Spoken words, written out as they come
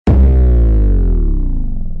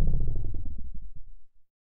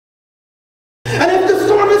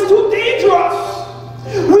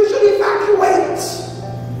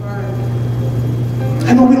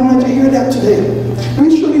I know we don't like to hear that today.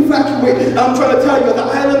 We should evacuate. I'm trying to tell you, as an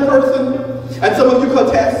island person, and some of you could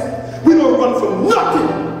attest, we don't run from nothing.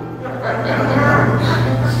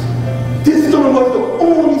 This storm was the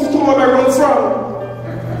only storm I run from.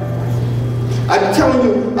 I'm telling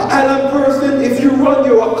you, an island person, if you run,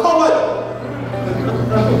 you're a coward.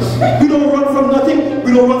 We don't run from nothing.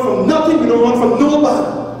 We don't run from nothing. We don't run from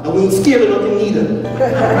nobody. And we ain't scared of nothing either.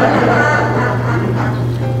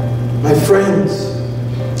 My friends,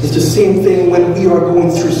 it's the same thing when we are going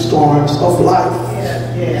through storms of life.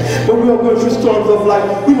 When we are going through storms of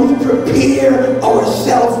life, we must prepare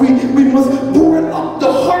ourselves. We must board up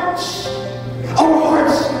the hearts. Our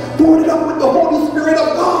hearts boarded up with the Holy Spirit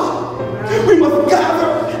of God. We must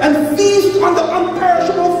gather and feast on the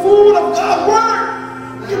unperishable food of God's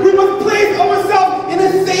Word. We must place ourselves in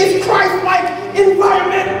a safe, Christ-like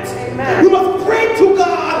environment. Amen. We must pray to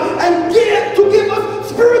God and give us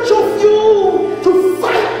spiritual fuel to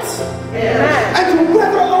fight. Amen. And to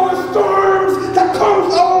weather our storms that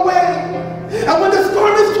comes our way. And when the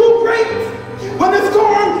storm is too great, when the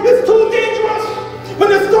storm is too dangerous, when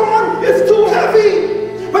the storm is too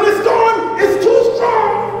heavy, when the storm is too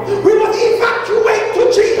strong, we must evacuate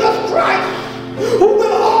to Jesus Christ, who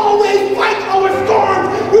will always fight our storms.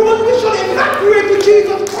 We should evacuate to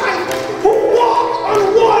Jesus Christ, who walks on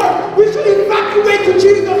water. We should evacuate to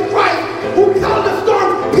Jesus Christ, who tells the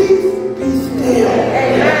storm, peace, be still.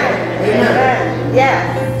 Amen. Amen.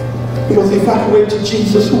 Yes. We must evacuate to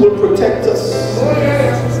Jesus, who will protect us.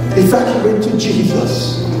 Evacuate to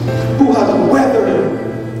Jesus, who has weathered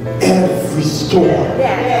every storm.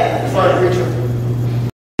 Yes.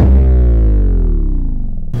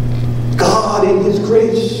 God, in His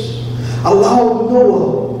grace, allowed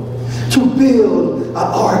Noah to build an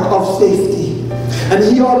ark of safety. And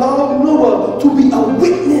He allowed Noah to be a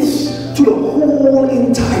witness to the whole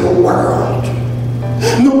entire world.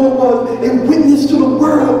 Noah was a witness to the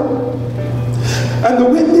world. And the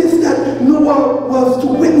witness that Noah was to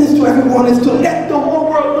witness to everyone is to let the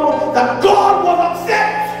whole world know that God was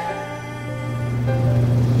upset.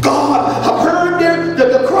 God have heard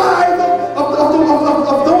the cries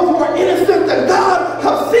of those who are innocent, and God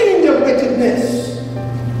have seen their wickedness.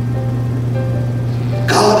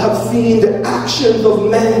 God have seen the actions of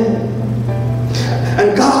men.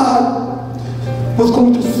 And God was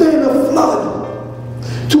going to send a flood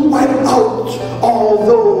to wipe out all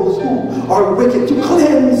those who are wicked, to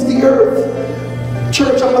cleanse the earth.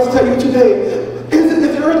 Church, I must tell you today, is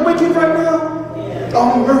the earth wicked right now?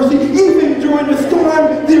 Oh, mercy. Even during the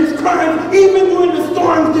storm, there's crime. Even during the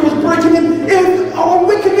storms, there's breaking in. Is our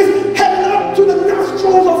wickedness heading up to the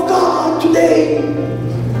nostrils of God today?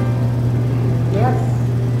 Yes.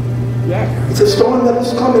 Yes. It's a storm that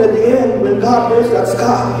is coming at the end when God bursts that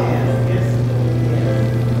sky.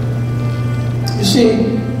 You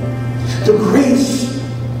see, the grace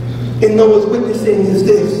in Noah's witnessing is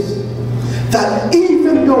this, that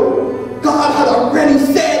even though God had already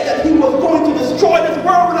said that He was going to destroy this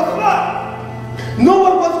world with a flood,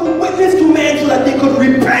 Noah was to witness to man so that they could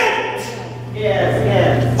repent. Yes,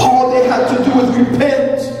 yes. All they had to do is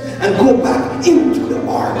repent and go back into the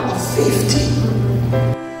ark of safety.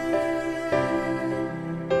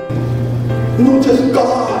 Notice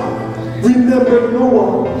God remembered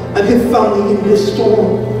Noah and his family in this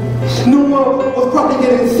storm. Noah was probably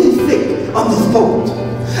getting seasick on this boat.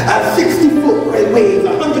 At 60-foot waves,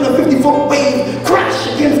 150-foot waves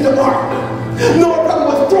crash against the ark. Noah probably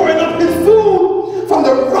was throwing up his food from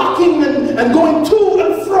the rocking and going to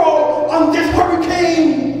and fro on this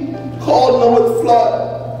hurricane called Noah's flood.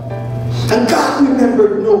 And God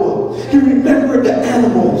remembered Noah. He remembered the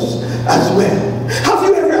animals as well. Have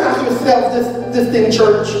you ever asked yourself this thing,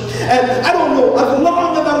 church? And I don't know, as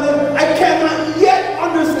long as I live, I cannot yet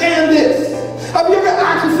understand this. Have you ever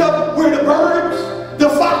asked yourself where the birds, the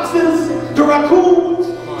foxes, the raccoons,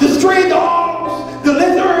 the stray dogs, the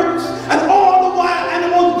lizards, and all the wild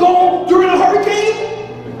animals go during a hurricane?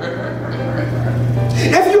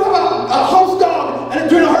 If you have a house dog and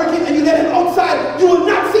during a hurricane and you let him outside, you will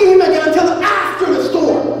not see him again until after the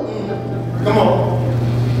storm. Come on.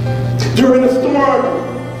 During a storm,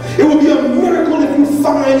 it will be a miracle if you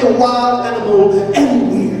find a wild animal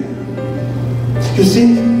anywhere. You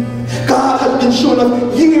see, God has been showing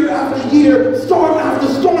us year after year, storm after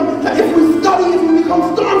storm, that if we study, if we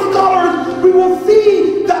become storm scholars, we will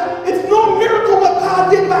see that it's no miracle what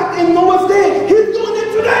God did back in Noah's day. He's doing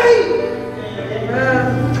it today.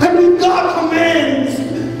 And when God commands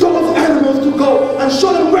those animals to go and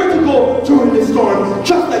show them where to go during the storm,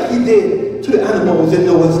 just like He did to the animals in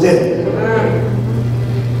Noah's day.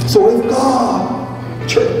 So if God,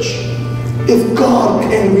 church, if God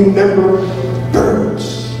can remember birds,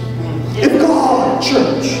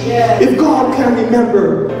 church, if God can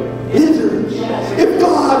remember lizards, if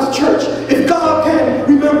God's church, if